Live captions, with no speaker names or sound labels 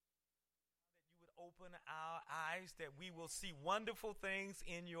open our eyes that we will see wonderful things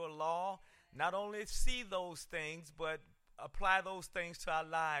in your law. Not only see those things, but apply those things to our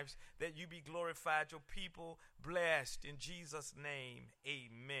lives, that you be glorified, your people blessed. In Jesus' name,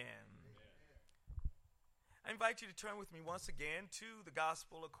 amen. I invite you to turn with me once again to the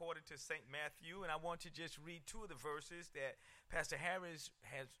Gospel according to St. Matthew, and I want to just read two of the verses that Pastor Harris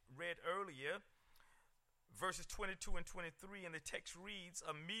has read earlier. Verses 22 and 23, and the text reads,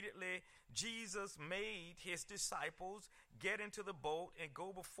 "Immediately Jesus made his disciples get into the boat and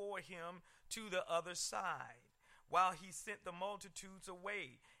go before him to the other side, while he sent the multitudes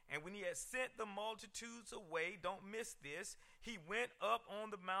away. And when he had sent the multitudes away," don't miss this, "he went up on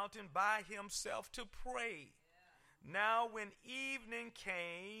the mountain by himself to pray. Now when evening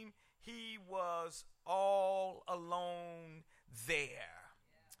came, he was all alone there."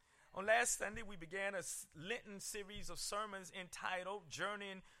 On last Sunday, we began a Lenten series of sermons entitled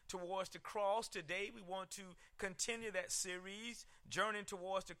Journeying Towards the Cross. Today, we want to continue that series, Journeying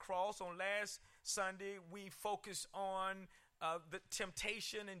Towards the Cross. On last Sunday, we focused on the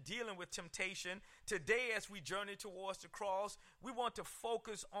temptation and dealing with temptation. Today, as we journey towards the cross, we want to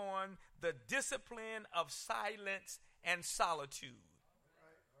focus on the discipline of silence and solitude.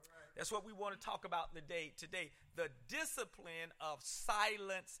 That's what we want to talk about today. The discipline of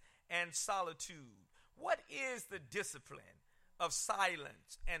silence and solitude. What is the discipline of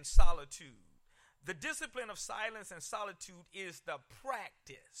silence and solitude? The discipline of silence and solitude is the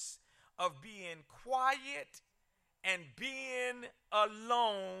practice of being quiet and being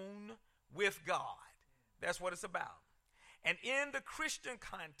alone with God. That's what it's about. And in the Christian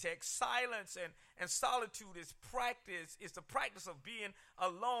context, silence and solitude is the practice of being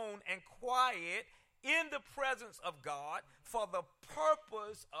alone and quiet in the presence of God for the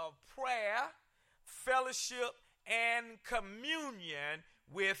purpose of prayer, fellowship, and communion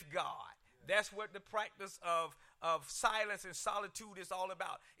with God. That's what the practice of silence and solitude is all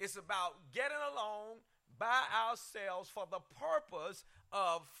about. It's about getting alone by ourselves for the purpose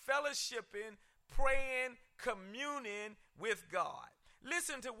of fellowshipping, praying, communing with God.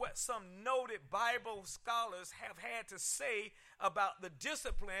 Listen to what some noted Bible scholars have had to say about the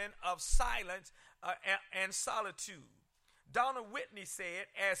discipline of silence and solitude. Donna Whitney said,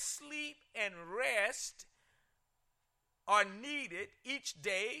 "As sleep and rest are needed each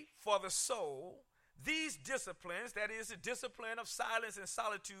day for the soul, these disciplines, that is the discipline of silence and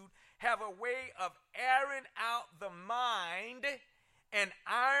solitude, have a way of airing out the mind and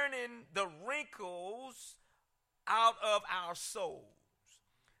ironing the wrinkles out of our souls.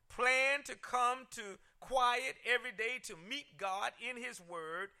 Plan to come to quiet every day to meet God in his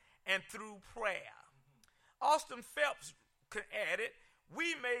word and through prayer." Austin Phelps added,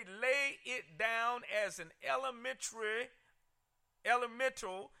 "We may lay it down as an elemental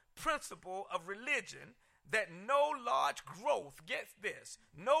principle of religion that no large growth," get this,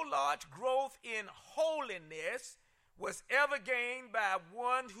 "no large growth in holiness was ever gained by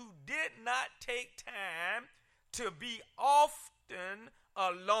one who did not take time to be often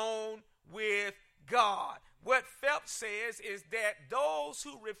alone with God." What Phelps says is that those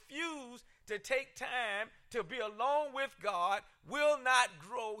who refuse to take time to be alone with God will not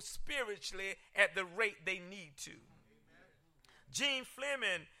grow spiritually at the rate they need to. Gene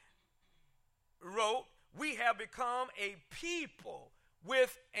Fleming wrote, "We have become a people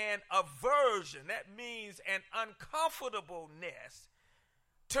with an aversion," that means an uncomfortableness,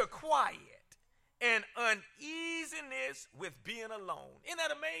 "to quiet, and uneasiness with being alone." Isn't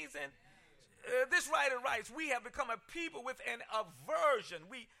that amazing? This writer writes, "We have become a people with an aversion."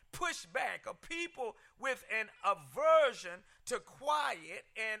 We push back, a people with an aversion to quiet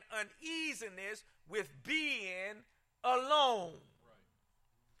and uneasiness with being alone.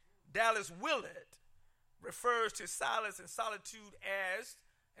 Right. Dallas Willard refers to silence and solitude as,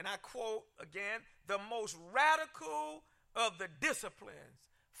 and I quote again, "the most radical of the disciplines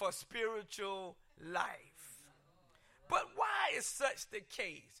for spiritual life." But why is such the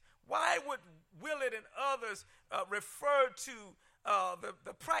case? Why would Willard and others refer to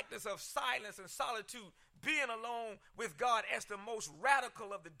the practice of silence and solitude, being alone with God, as the most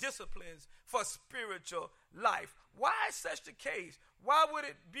radical of the disciplines for spiritual life? Why is such the case? Why would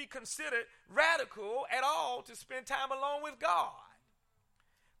it be considered radical at all to spend time alone with God?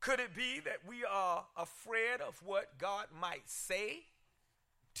 Could it be that we are afraid of what God might say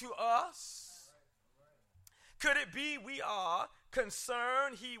to us? Could it be we are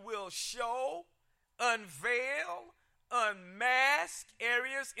concerned he will show, unveil, unmask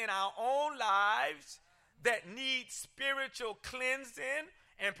areas in our own lives that need spiritual cleansing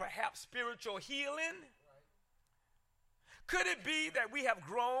and perhaps spiritual healing? Could it be that we have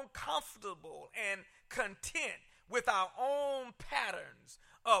grown comfortable and content with our own patterns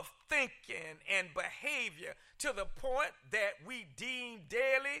of thinking and behavior to the point that we deem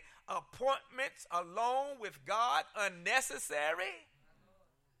daily appointments alone with God unnecessary?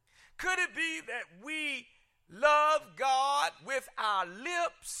 Could it be that we love God with our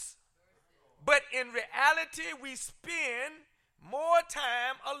lips, but in reality we spend more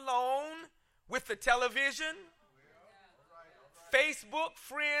time alone with the television, Facebook,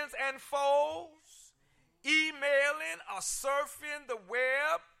 friends and foes, emailing or surfing the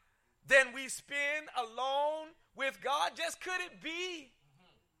web than we spend alone with God? Just could it be?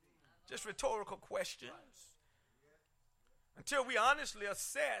 Just rhetorical questions. Until we honestly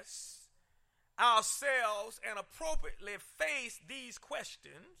assess ourselves and appropriately face these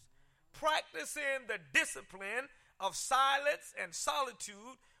questions, practicing the discipline of silence and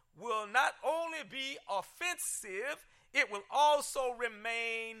solitude will not only be offensive, it will also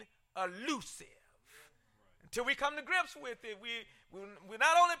remain elusive. Until we come to grips with it, we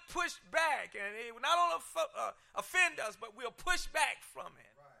not only push back, and it will not only offend us, but we'll push back from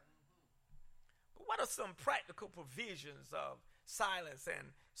it. But what are some practical provisions of silence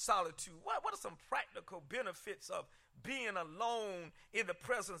and solitude? What are some practical benefits of being alone in the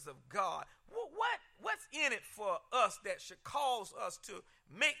presence of God? What's in it for us that should cause us to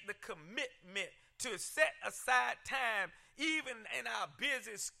make the commitment to set aside time, even in our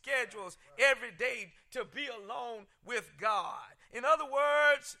busy schedules every day, to be alone with God? In other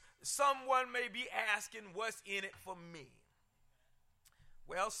words, someone may be asking, what's in it for me?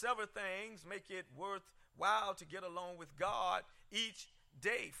 Well, several things make it worthwhile to get along with God each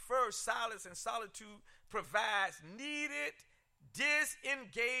day. First, silence and solitude provides needed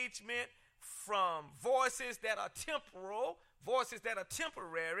disengagement from voices that are temporal, voices that are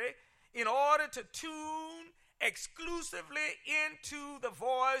temporary, in order to tune exclusively into the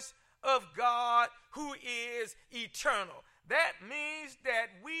voice of God who is eternal. That means that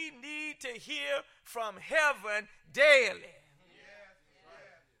we need to hear from heaven daily.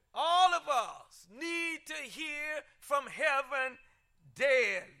 All of us need to hear from heaven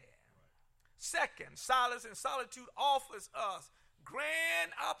daily. Second, silence and solitude offers us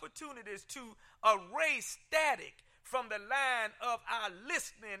grand opportunities to erase static from the line of our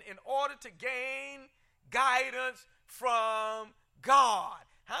listening in order to gain guidance from God.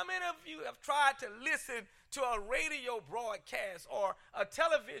 How many of you have tried to listen to a radio broadcast or a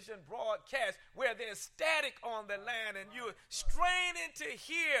television broadcast where there's static on the line and you're straining to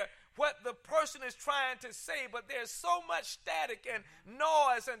hear what the person is trying to say, but there's so much static and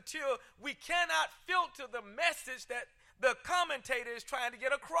noise until we cannot filter the message that the commentator is trying to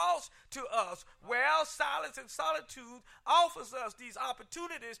get across to us? Well, silence and solitude offers us these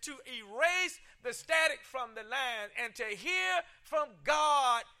opportunities to erase the static from the line and to hear from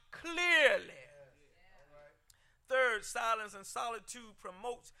God clearly. Third, silence and solitude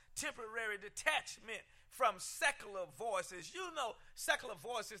promotes temporary detachment from secular voices. You know, secular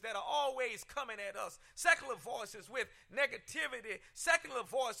voices that are always coming at us, secular voices with negativity, secular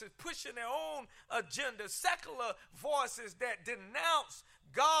voices pushing their own agenda, secular voices that denounce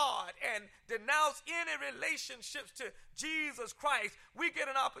God and denounce any relationships to Jesus Christ. We get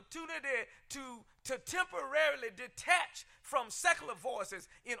an opportunity to temporarily detach from secular voices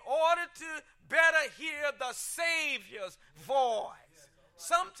in order to better hear the Savior's voice.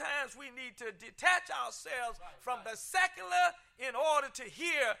 Sometimes we need to detach ourselves from the secular in order to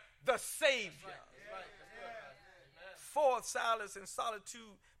hear the Savior. Fourth, silence and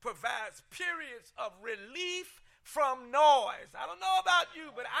solitude provides periods of relief from noise. I don't know about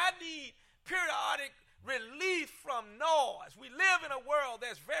you, but I need periodic relief from noise. We live in a world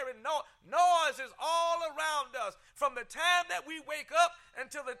that's very noise is all around us, from the time that we wake up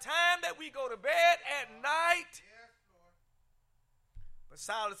until the time that we go to bed at night. But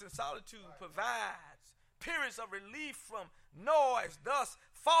silence and solitude provides periods of relief from noise, thus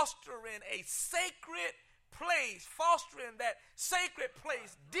fostering a sacred place, fostering that sacred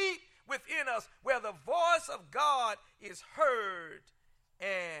place deep within us where the voice of God is heard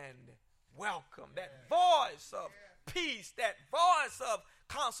and welcome. That voice of peace, that voice of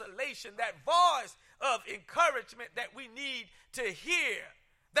consolation, that voice of encouragement that we need to hear,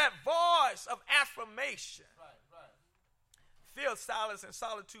 that voice of affirmation. Filled silence and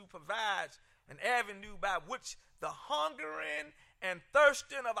solitude provides an avenue by which the hungering and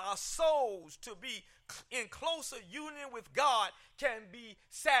thirsting of our souls to be in closer union with God can be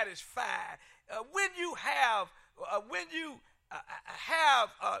satisfied. When you have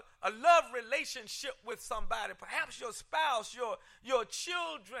a love relationship with somebody, perhaps your spouse, your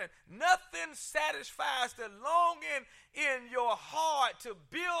children. Nothing satisfies the longing in your heart to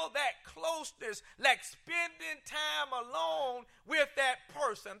build that closeness like spending time alone with that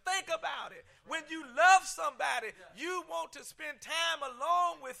person. Think about it. When you love somebody, you want to spend time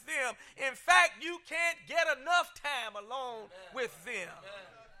alone with them. In fact, you can't get enough time alone with them.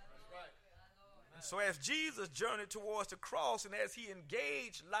 So as Jesus journeyed towards the cross and as he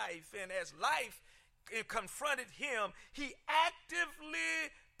engaged life and as life confronted him, he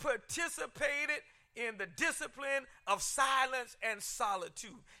actively participated in the discipline of silence and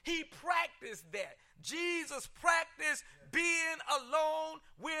solitude. He practiced that. Jesus practiced being alone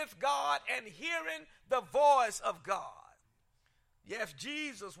with God and hearing the voice of God. Yes,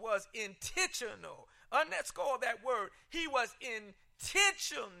 Jesus was intentional. Underscore that word. He was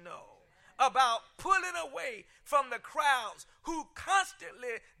intentional about pulling away from the crowds who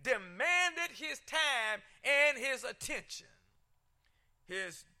constantly demanded his time and his attention.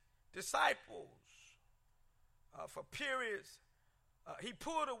 His disciples, for periods, he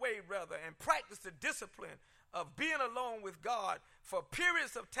pulled away rather and practiced the discipline of being alone with God for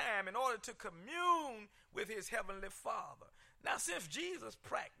periods of time in order to commune with his heavenly Father. Now, since Jesus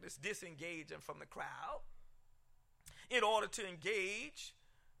practiced disengaging from the crowd in order to engage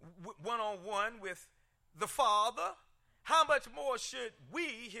one-on-one with the Father, how much more should we,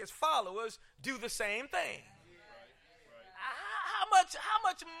 his followers, do the same thing? How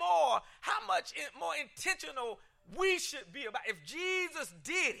much more intentional we should be about. If Jesus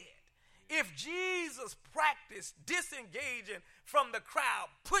did it, if Jesus practiced disengaging from the crowd,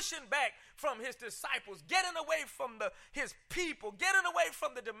 pushing back from his disciples, getting away from his people, getting away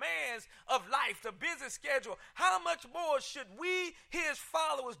from the demands of life, the busy schedule, how much more should we, his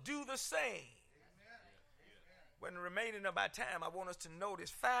followers, do the same? When remaining of my time, I want us to notice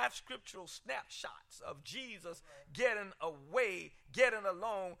 5 scriptural snapshots of Jesus getting away, getting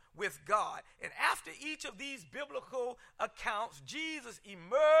alone with God. And after each of these biblical accounts, Jesus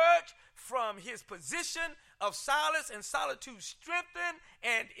emerged from his position of silence and solitude, strengthened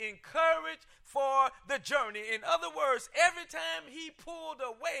and encouraged for the journey. In other words, every time he pulled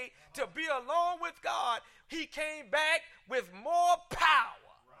away to be alone with God, he came back with more power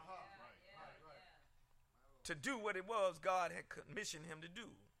to do what it was God had commissioned him to do.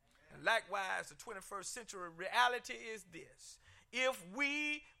 And likewise, the 21st century reality is this. If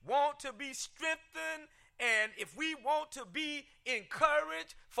we want to be strengthened and if we want to be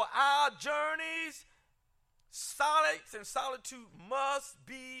encouraged for our journeys, silence and solitude must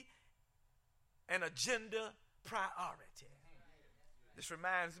be an agenda priority. This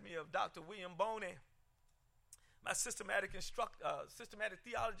reminds me of Dr. William Boney, my systematic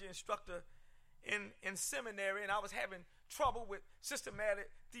theology instructor in seminary, and I was having trouble with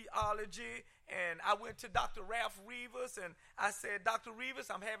systematic theology, and I went to Dr. Ralph Rivas, and I said, Dr. Rivas,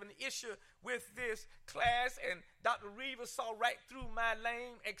 I'm having an issue with this class, and Dr. Rivas saw right through my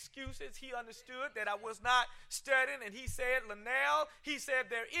lame excuses. He understood that I was not studying, and he said, Lanelle, he said,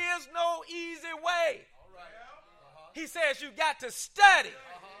 there is no easy way. He says you got to study.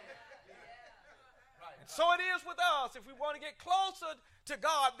 And so it is with us. If we want to get closer to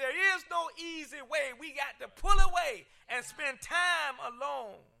God, there is no easy way. We got to pull away and spend time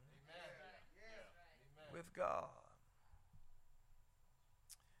alone with God.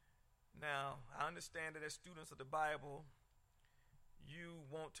 Now, I understand that as students of the Bible, you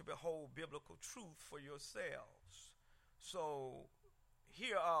want to behold biblical truth for yourselves. So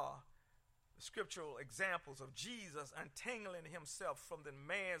here are the scriptural examples of Jesus untangling himself from the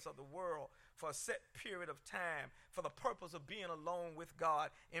demands of the world for a set period of time for the purpose of being alone with God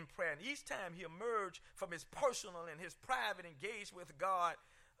in prayer. And each time he emerged from his personal and his private engagement with God,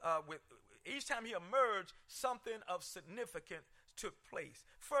 each time he emerged, something of significance took place.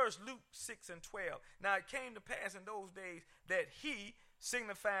 First, Luke 6:12. Now it came to pass in those days that he,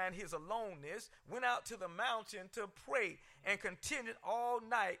 signifying his aloneness, went out to the mountain to pray and continued all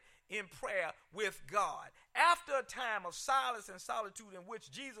night in prayer with God. After a time of silence and solitude in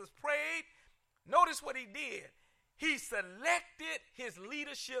which Jesus prayed, notice what he did. He selected his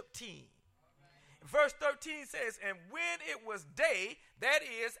leadership team. Verse 13 says, and when it was day, that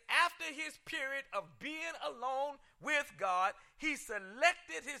is, after his period of being alone with God, he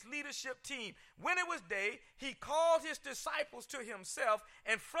selected his leadership team. When it was day, he called his disciples to himself,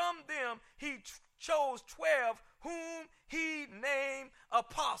 and from them he chose 12, whom he named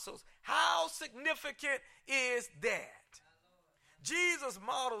apostles. How significant is that? Jesus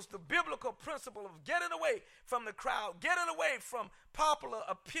models the biblical principle of getting away from the crowd, getting away from popular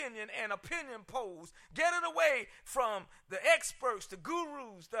opinion and opinion polls, getting away from the experts, the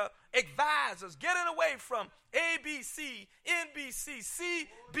gurus, the advisors, getting away from ABC, NBC,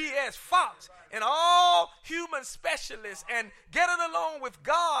 CBS, Fox, and all human specialists, and getting along with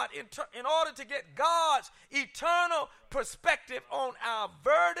God in order to get God's eternal perspective on our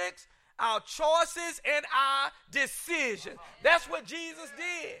verdicts, our choices, and our decisions. That's what Jesus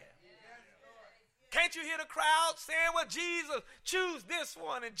did. Can't you hear the crowd saying, well, Jesus, choose this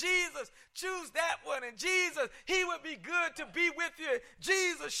one, and Jesus, choose that one, and Jesus, he would be good to be with you.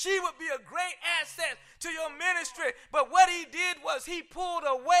 Jesus, she would be a great asset to your ministry. But what he did was he pulled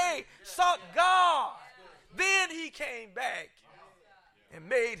away, sought God. Then he came back and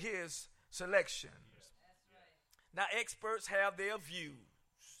made his selections. Now, experts have their views.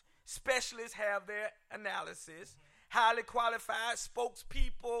 Specialists have their analysis. Highly qualified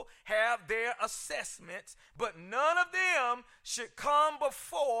spokespeople have their assessments, but none of them should come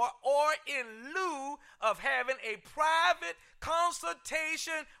before or in lieu of having a private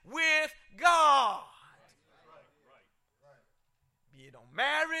consultation with God. Be it on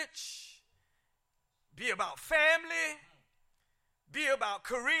marriage, be about family, be about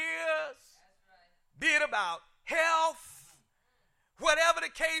careers, be it about health, whatever the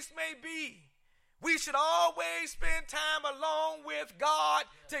case may be. We should always spend time along with God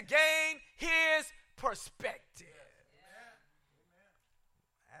to gain his perspective.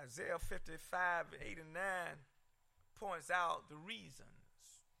 Isaiah 55, 8 and 9 points out the reasons.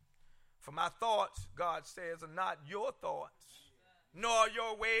 For my thoughts, God says, are not your thoughts, nor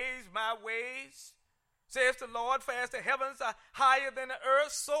your ways my ways, says the Lord. For as the heavens are higher than the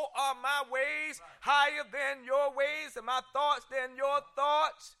earth, so are my ways higher than your ways, and my thoughts than your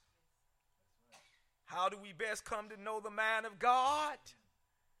thoughts. How do we best come to know the mind of God?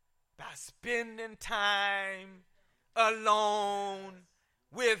 By spending time alone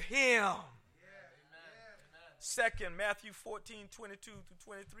with him. Second, Matthew 14, 22 through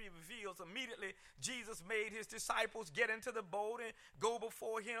 23 reveals immediately Jesus made his disciples get into the boat and go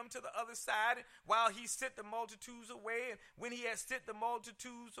before him to the other side while he sent the multitudes away. And when he had sent the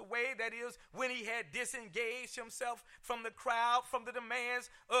multitudes away, that is, when he had disengaged himself from the crowd, from the demands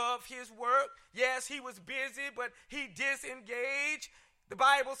of his work. Yes, he was busy, but he disengaged. The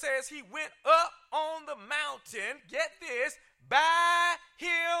Bible says he went up on the mountain, get this, by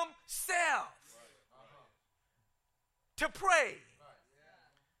himself. To pray.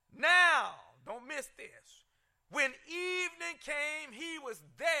 Now, don't miss this. When evening came, he was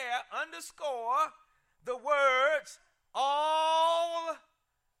there, underscore the words, all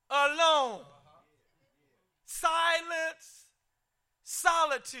alone. Silence,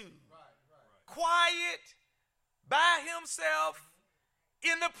 solitude, quiet, by himself,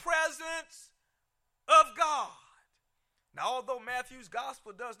 in the presence of God. Now, although Matthew's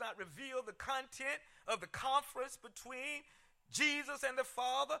gospel does not reveal the content of the conference between Jesus and the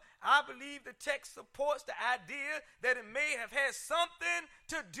Father, I believe the text supports the idea that it may have had something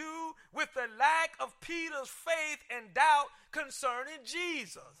to do with the lack of Peter's faith and doubt concerning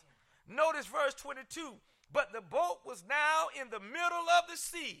Jesus. Notice verse 22. But the boat was now in the middle of the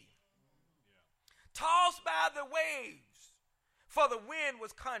sea, tossed by the waves, for the wind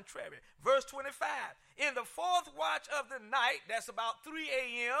was contrary. Verse 25, in the fourth watch of the night, that's about 3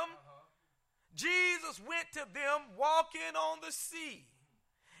 a.m., Jesus went to them walking on the sea.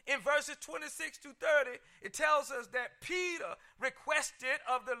 In verses 26 to 30, it tells us that Peter requested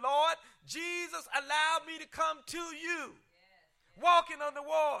of the Lord, Jesus, allow me to come to you, walking on the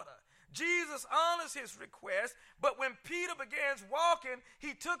water. Jesus honors his request, but when Peter begins walking,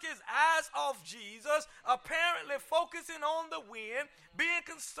 he took his eyes off Jesus, apparently focusing on the wind, being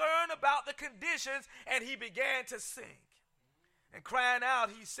concerned about the conditions, and he began to sink. And crying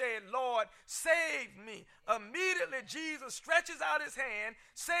out, he said, Lord, save me. Immediately, Jesus stretches out his hand,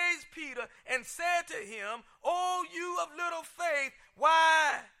 saves Peter, and said to him, O you of little faith,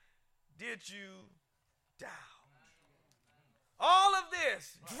 why did you doubt? All of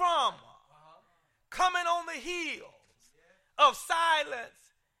this drama coming on the heels of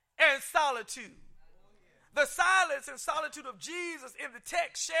silence and solitude. The silence and solitude of Jesus in the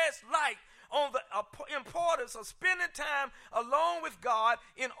text sheds light on the importance of spending time alone with God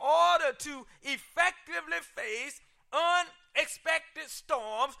in order to effectively face unexpected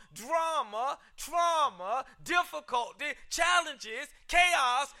storms, drama, trauma, difficulty, challenges,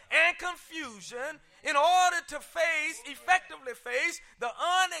 chaos, and confusion, in order to effectively face the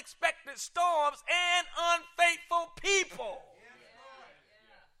unexpected storms and unfaithful people.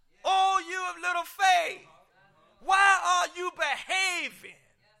 Oh, you of little faith, why are you behaving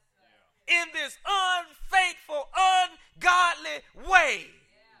in this unfaithful, ungodly way.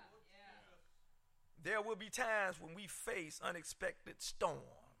 There will be times when we face unexpected storms,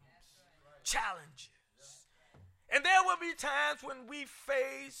 challenges. And there will be times when we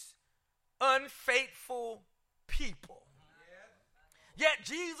face unfaithful people. Yet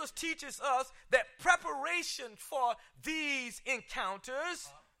Jesus teaches us that preparation for these encounters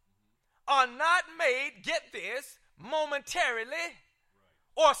are not made, get this, momentarily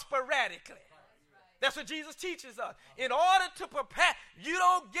or sporadically. That's what Jesus teaches us. In order to prepare, you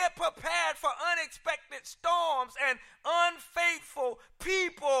don't get prepared for unexpected storms and unfaithful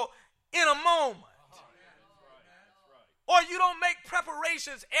people in a moment. Or you don't make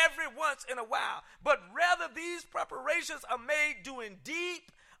preparations every once in a while, but rather these preparations are made doing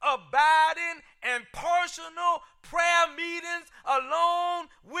deep, abiding, and personal prayer meetings alone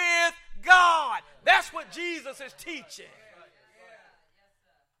with God. That's what Jesus is teaching.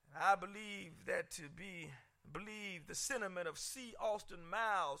 I believe that to believe the sentiment of C. Austin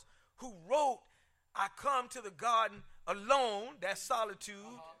Miles, who wrote, I come to the garden alone, that's solitude,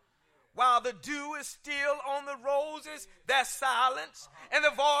 while the dew is still on the roses, that's silence, and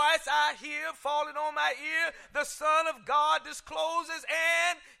the voice I hear falling on my ear, the Son of God discloses,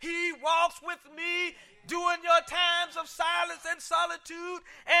 and he walks with me during your times of silence and solitude,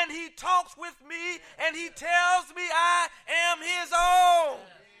 and he talks with me, and he tells me I am his own.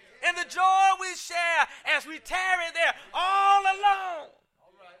 And the joy we share as we tarry there all alone,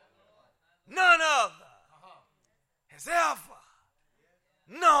 none other has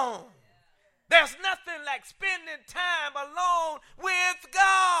ever known. There's nothing like spending time alone with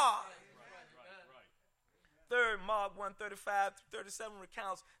God. Third, Mark 1:35-37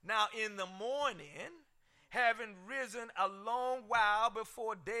 recounts, now in the morning, having risen a long while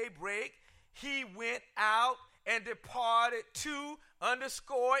before daybreak, he went out and departed to,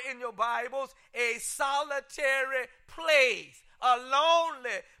 underscore in your Bibles, a solitary place, a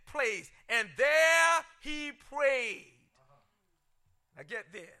lonely place. And there he prayed. Now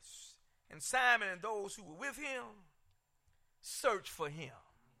get this. And Simon and those who were with him searched for him.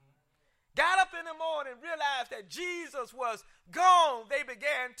 Got up in the morning, realized that Jesus was gone. They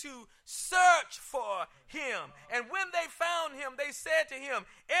began to search for him. And when they found him, they said to him,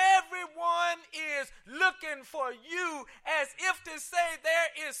 everyone is looking for you, as if to say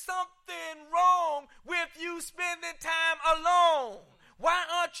there is something wrong with you spending time alone. Why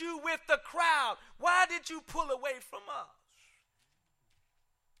aren't you with the crowd? Why did you pull away from us?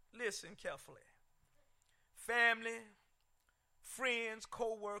 Listen carefully. Family, friends,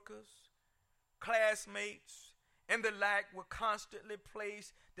 co-workers, classmates, and the like will constantly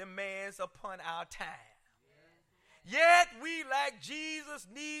place demands upon our time. Yet we, like Jesus,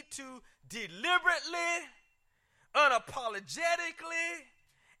 need to deliberately, unapologetically,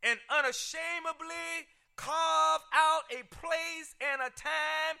 and unashamedly carve out a place and a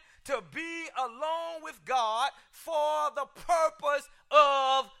time to be alone with God for the purpose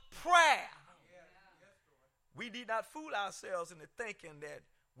of prayer. We need not fool ourselves into thinking that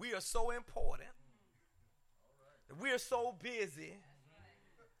we are so important, that we are so busy,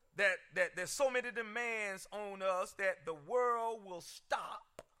 that there's so many demands on us that the world will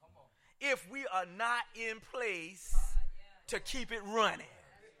stop if we are not in place to keep it running.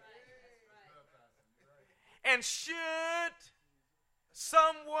 And should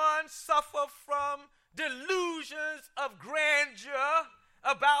someone suffer from delusions of grandeur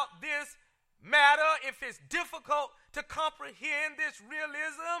about this matter, if it's difficult to comprehend this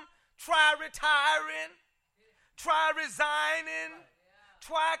realism, try retiring, try resigning,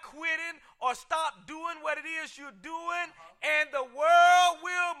 try quitting, or stop doing what it is you're doing, and the world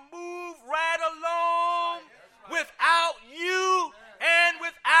will move right along without you and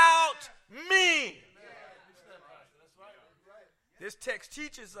without me. This text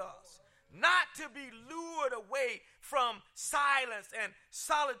teaches us not to be lured away from silence and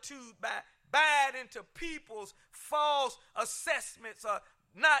solitude by buying into people's false assessments of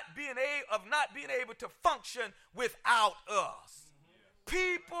not being able to function without us.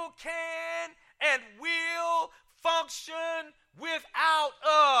 People can and will function without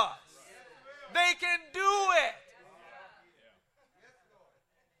us. They can do it.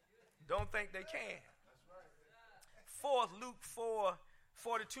 Don't think they can. Fourth, Luke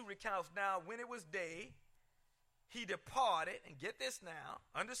 4:42 recounts, now when it was day, he departed, and get this now,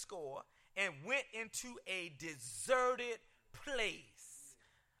 underscore, and went into a deserted place.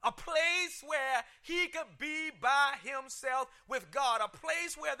 A place where he could be by himself with God. A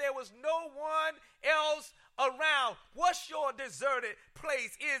place where there was no one else around. What's your deserted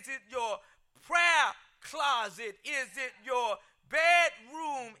place? Is it your prayer closet? Is it your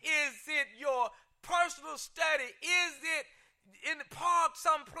bedroom? Is it your personal study? Is it in the park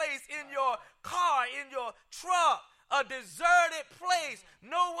someplace, in your car, in your truck, a deserted place,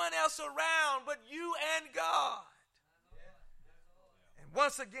 no one else around but you and God? And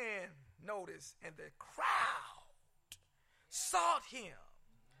once again, notice, and the crowd sought him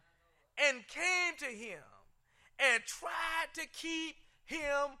and came to him and tried to keep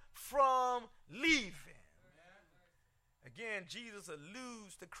him from leaving. Again, Jesus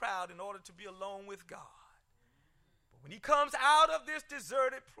eludes the crowd in order to be alone with God. But when he comes out of this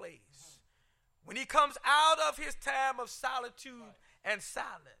deserted place, when he comes out of his time of solitude and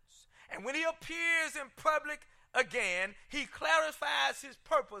silence, and when he appears in public again, he clarifies his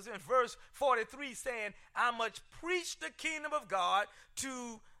purpose in verse 43, saying, I must preach the kingdom of God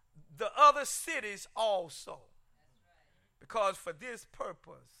to the other cities also, because for this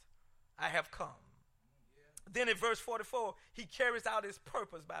purpose I have come. Then in verse 44, he carries out his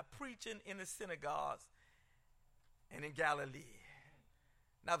purpose by preaching in the synagogues and in Galilee.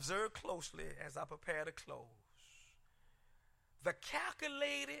 Now observe closely as I prepare to close. The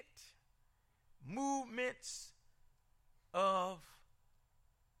calculated movements of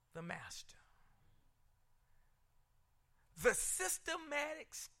the Master. The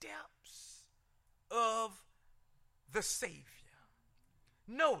systematic steps of the Savior.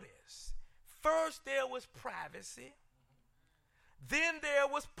 Notice, first there was privacy, then there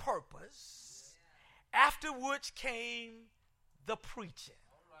was purpose, after which came the preaching.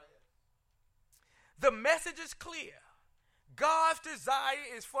 The message is clear. God's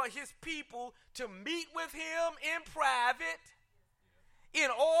desire is for his people to meet with him in private in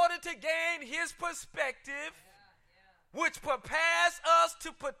order to gain his perspective, which prepares us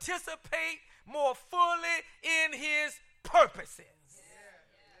to participate more fully in his purposes.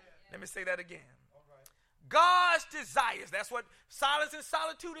 Let me say that again. God's desires, that's what silence and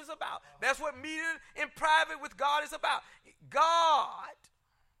solitude is about. That's what meeting in private with God is about. God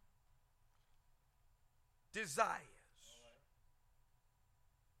desires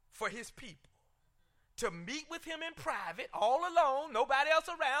for his people to meet with him in private, all alone, nobody else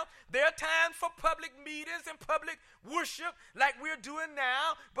around. There are times for public meetings and public worship like we're doing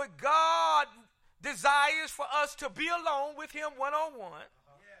now, but God desires for us to be alone with him one-on-one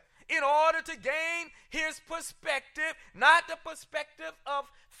in order to gain his perspective, not the perspective of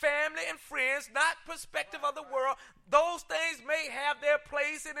family and friends, not perspective of the world. Those things may have their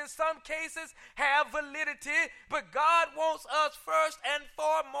place and in some cases have validity, but God wants us first and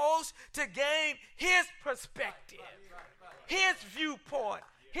foremost to gain his perspective, his viewpoint,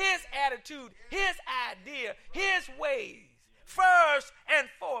 his attitude, his idea, his ways, first and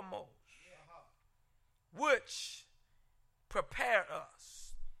foremost, which prepare us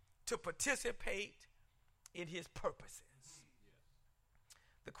to participate in his purposes.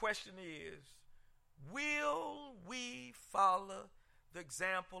 The question is, will we follow the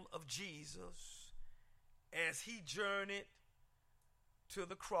example of Jesus as he journeyed to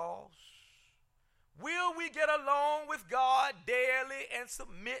the cross? Will we get along with God daily and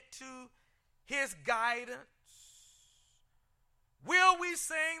submit to his guidance? Will we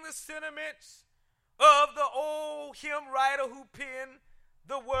sing the sentiments of the old hymn writer who penned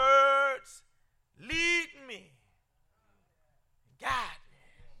the words, lead me, guide me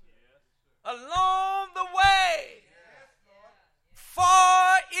along the way, for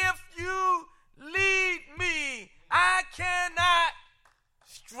if you lead me, I cannot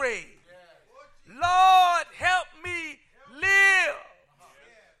stray. Lord, help me live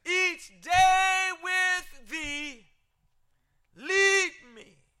each day with thee. Lead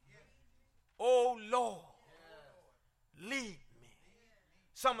me, oh Lord, lead me.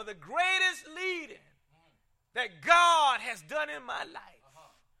 Some of the greatest leading that God has done in my life,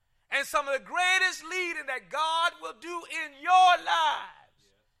 and some of the greatest leading that God will do in your lives,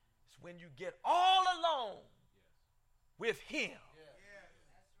 is when you get all alone with him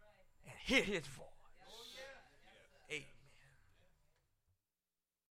and hear his voice.